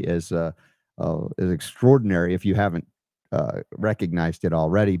Harmony is extraordinary if you haven't recognized it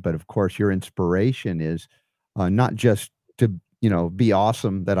already. But of course, your inspiration is not just to be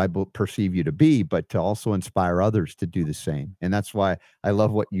awesome that perceive you to be, but to also inspire others to do the same. And that's why I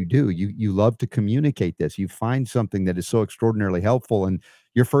love what you do. You love to communicate this. You find something that is so extraordinarily helpful, and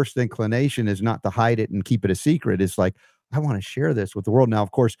your first inclination is not to hide it and keep it a secret. It's like, I want to share this with the world. Now,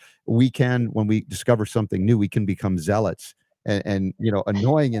 of course, we can, when we discover something new, we can become zealots and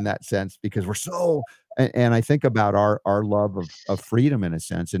annoying in that sense because we're so. And I think about our love of freedom in a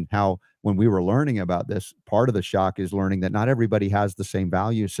sense, and how when we were learning about this, part of the shock is learning that not everybody has the same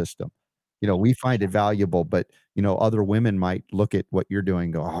value system. We find it valuable, but other women might look at what you're doing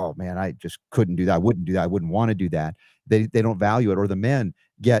and go, "Oh man, I just couldn't do that. I wouldn't do that. I wouldn't want to do that." They don't value it, or the men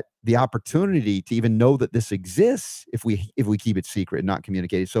get the opportunity to even know that this exists if we keep it secret and not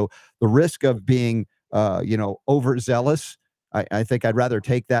communicate it. So the risk of being overzealous, I think I'd rather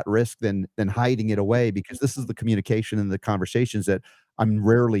take that risk than hiding it away, because this is the communication and the conversations that I'm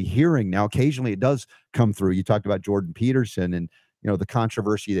rarely hearing now. Occasionally it does come through. You talked about Jordan Peterson and the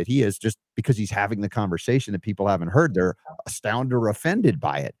controversy that he is, just because he's having the conversation that people haven't heard. They're astounded or offended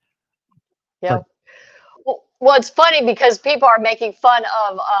by it. But Yep. Well, it's funny because people are making fun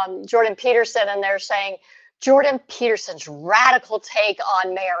of Jordan Peterson, and they're saying Jordan Peterson's radical take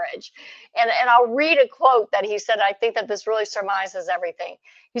on marriage. And I'll read a quote that he said. I think that this really surmises everything.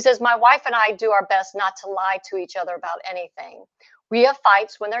 He says, "My wife and I do our best not to lie to each other about anything. We have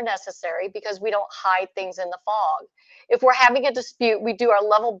fights when they're necessary because we don't hide things in the fog. If we're having a dispute, we do our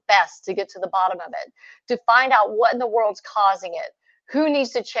level best to get to the bottom of it, to find out what in the world's causing it, who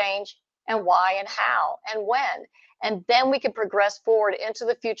needs to change, and why and how and when. And then we can progress forward into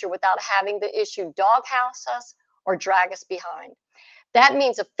the future without having the issue doghouse us or drag us behind. That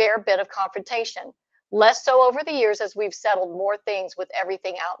means a fair bit of confrontation, less so over the years as we've settled more things with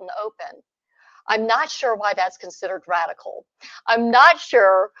everything out in the open." I'm not sure why that's considered radical. I'm not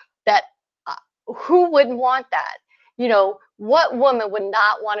sure that uh, who wouldn't want that? What woman would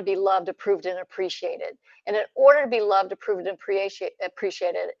not want to be loved, approved, and appreciated? And in order to be loved, approved, and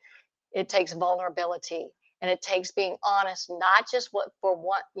appreciated, it takes vulnerability, and it takes being honest, not just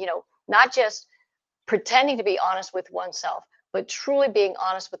not just pretending to be honest with oneself, but truly being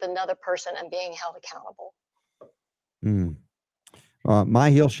honest with another person and being held accountable. mm.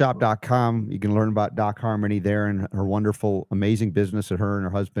 MyHealShop.com. You can learn about Doc Harmony there and her wonderful, amazing business that her and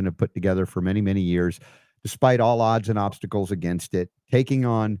her husband have put together for many, many years, despite all odds and obstacles against it, taking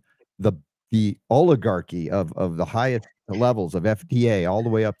on the the oligarchy of the highest levels of FDA all the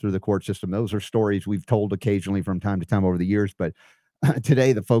way up through the court system. Those are stories we've told occasionally from time to time over the years, but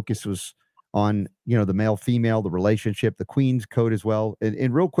today the focus was on the male female, the relationship, the Queen's Code as well.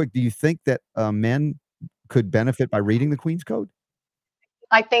 And real quick, do you think that men could benefit by reading the Queen's Code?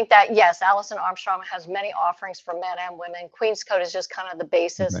 I think that, yes, Alison Armstrong has many offerings for men and women. Queen's Code is just kind of the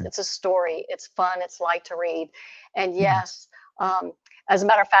basis. Okay. It's a story. It's fun. It's light to read. And Mhm. yes, as a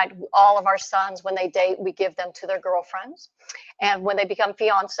matter of fact, all of our sons, when they date, we give them to their girlfriends. And when they become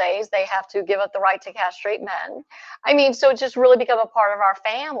fiancés, they have to give up the right to castrate men. I mean, so it's just really become a part of our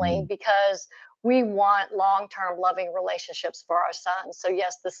family Mm. because we want long-term loving relationships for our sons. So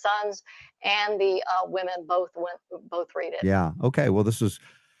yes, the sons and the women both read it. Yeah. Okay. Well, this is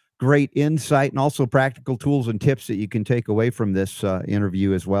great insight and also practical tools and tips that you can take away from this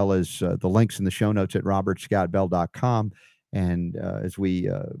interview, as well as the links in the show notes at robertscottbell.com. And as we,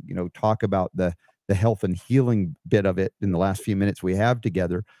 talk about the health and healing bit of it in the last few minutes we have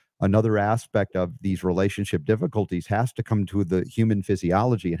together, another aspect of these relationship difficulties has to come to the human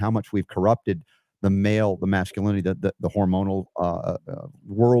physiology and how much we've corrupted the masculinity, the hormonal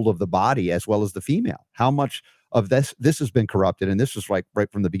world of the body, as well as the female. How much of this has been corrupted, and this was like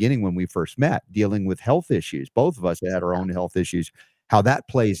right from the beginning when we first met, dealing with health issues. Both of us had our own health issues. How that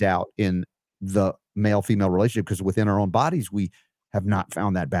plays out in the male female relationship, because within our own bodies we have not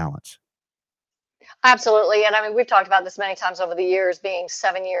found that balance. Absolutely. And I mean, we've talked about this many times over the years, being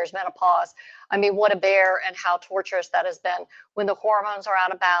 7 years menopause. I mean, what a bear and how torturous that has been when the hormones are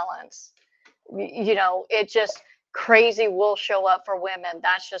out of balance. It just crazy will show up for women.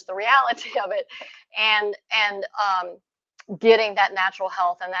 That's just the reality of it. And getting that natural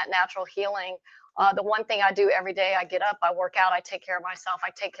health and that natural healing. The one thing I do every day, I get up, I work out, I take care of myself. I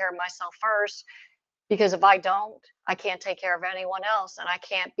take care of myself first, because if I don't, I can't take care of anyone else, and I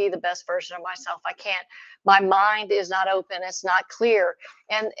can't be the best version of myself. I can't, my mind is not open, it's not clear.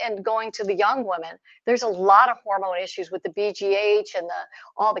 And going to the young women, there's a lot of hormone issues with the BGH and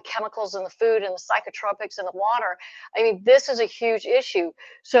all the chemicals in the food and the psychotropics in the water. I mean, this is a huge issue.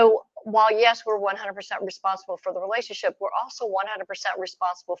 So while yes, we're 100% responsible for the relationship, we're also 100%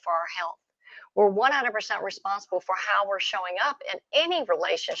 responsible for our health. We're 100% responsible for how we're showing up in any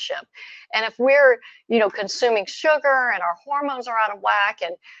relationship. And if we're, consuming sugar and our hormones are out of whack,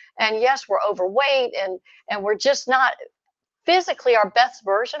 and yes, we're overweight, and we're just not physically our best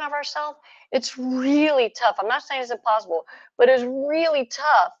version of ourselves, it's really tough. I'm not saying it's impossible, but it's really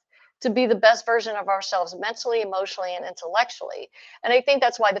tough to be the best version of ourselves mentally, emotionally, and intellectually. And I think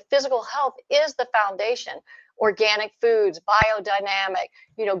that's why the physical health is the foundation. Organic foods, biodynamic,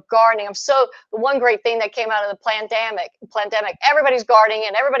 gardening. The one great thing that came out of the pandemic, everybody's gardening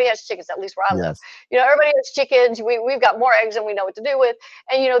and everybody has chickens, at least where I live. Yes. Everybody has chickens. We've got more eggs than we know what to do with.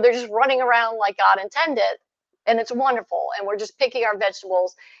 And, they're just running around like God intended. And it's wonderful. And we're just picking our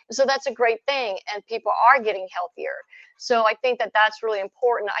vegetables. And so that's a great thing. And people are getting healthier. So I think that that's really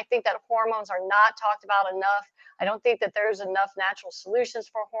important. I think that hormones are not talked about enough. I don't think that there's enough natural solutions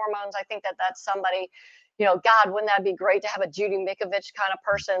for hormones. I think that that's somebody, God, wouldn't that be great to have a Judy Mikovich kind of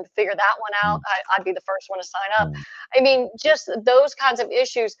person figure that one out? Mm. I'd be the first one to sign up. Right. I mean, just those kinds of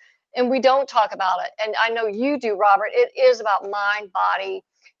issues. And we don't talk about it. And I know you do, Robert. It is about mind, body,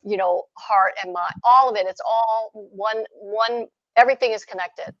 heart and mind, all of it. It's all one, everything is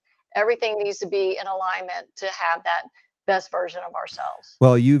connected. Everything needs to be in alignment to have that best version of ourselves.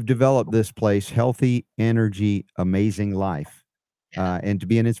 Well, you've developed this place, Healthy Energy, Amazing Life, Yeah. and to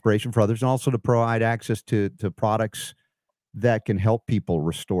be an inspiration for others, and also to provide access to products that can help people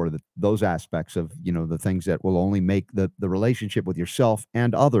restore those aspects of, the things that will only make the relationship with yourself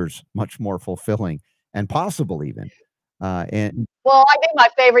and others much more fulfilling and possible even. And Well, I think my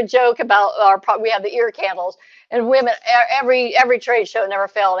favorite joke about we have the ear candles, and women, every trade show never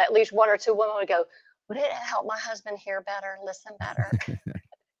failed. At least one or two women would go, "Would it help my husband hear better, listen better?"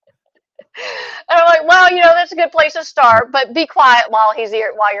 And I'm like, well, that's a good place to start, but be quiet while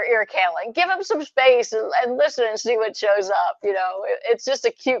you're ear candling. Give him some space and listen and see what shows up. It's just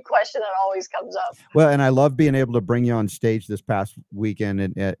a cute question that always comes up. Well, and I love being able to bring you on stage this past weekend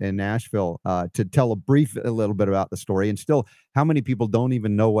in Nashville to tell a little bit about the story. And still, how many people don't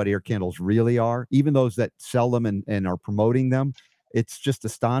even know what ear candles really are, even those that sell them and are promoting them. It's just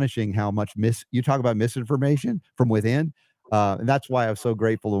astonishing how much you talk about misinformation from within. And that's why I was so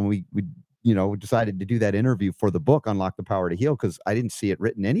grateful when we decided to do that interview for the book, Unlock the Power to Heal, because I didn't see it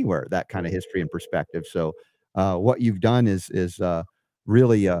written anywhere, that kind of history and perspective. So what you've done is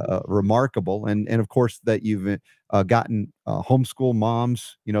really remarkable, and of course that you've gotten homeschool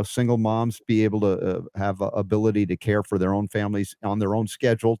moms, single moms, be able to have a ability to care for their own families on their own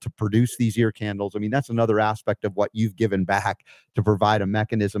schedule to produce these ear candles. I mean, that's another aspect of what you've given back, to provide a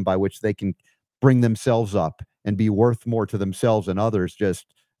mechanism by which they can bring themselves up and be worth more to themselves and others. Just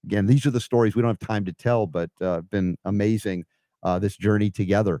again, these are the stories we don't have time to tell, but been amazing, this journey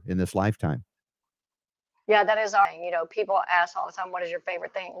together in this lifetime. Yeah, that is our thing. People ask all the time, what is your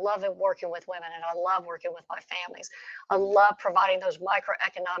favorite thing? Love it working with women, and I love working with my families. I love providing those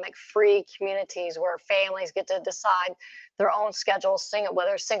microeconomic free communities where families get to decide their own schedules,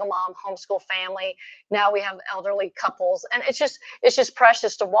 whether it's single mom, homeschool family. Now we have elderly couples, and it's just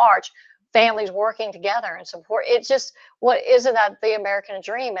precious to watch families working together and support. It's just, what isn't that the American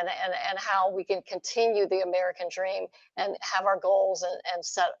dream, and how we can continue the American dream and have our goals and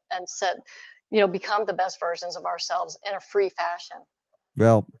set become the best versions of ourselves in a free fashion.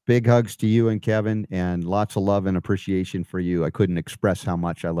 Well, big hugs to you and Kevin, and lots of love and appreciation for you. I couldn't express how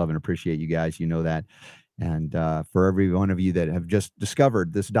much I love and appreciate you guys. You know that. And for every one of you that have just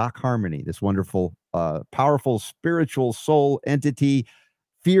discovered this Doc Harmony, this wonderful, powerful spiritual soul entity,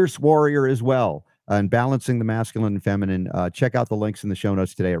 fierce warrior as well, and balancing the masculine and feminine. Check out the links in the show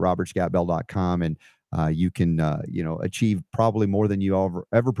notes today at robertscottbell.com, and you can achieve probably more than you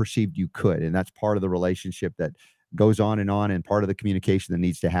ever perceived you could. And that's part of the relationship that goes on, and part of the communication that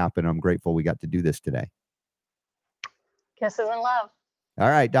needs to happen. I'm grateful we got to do this today. Kisses and love. All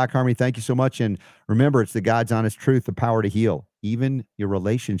right, Doc Harmony, thank you so much. And remember, it's the God's honest truth, the power to heal, even your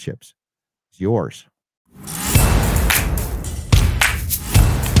relationships. It's yours.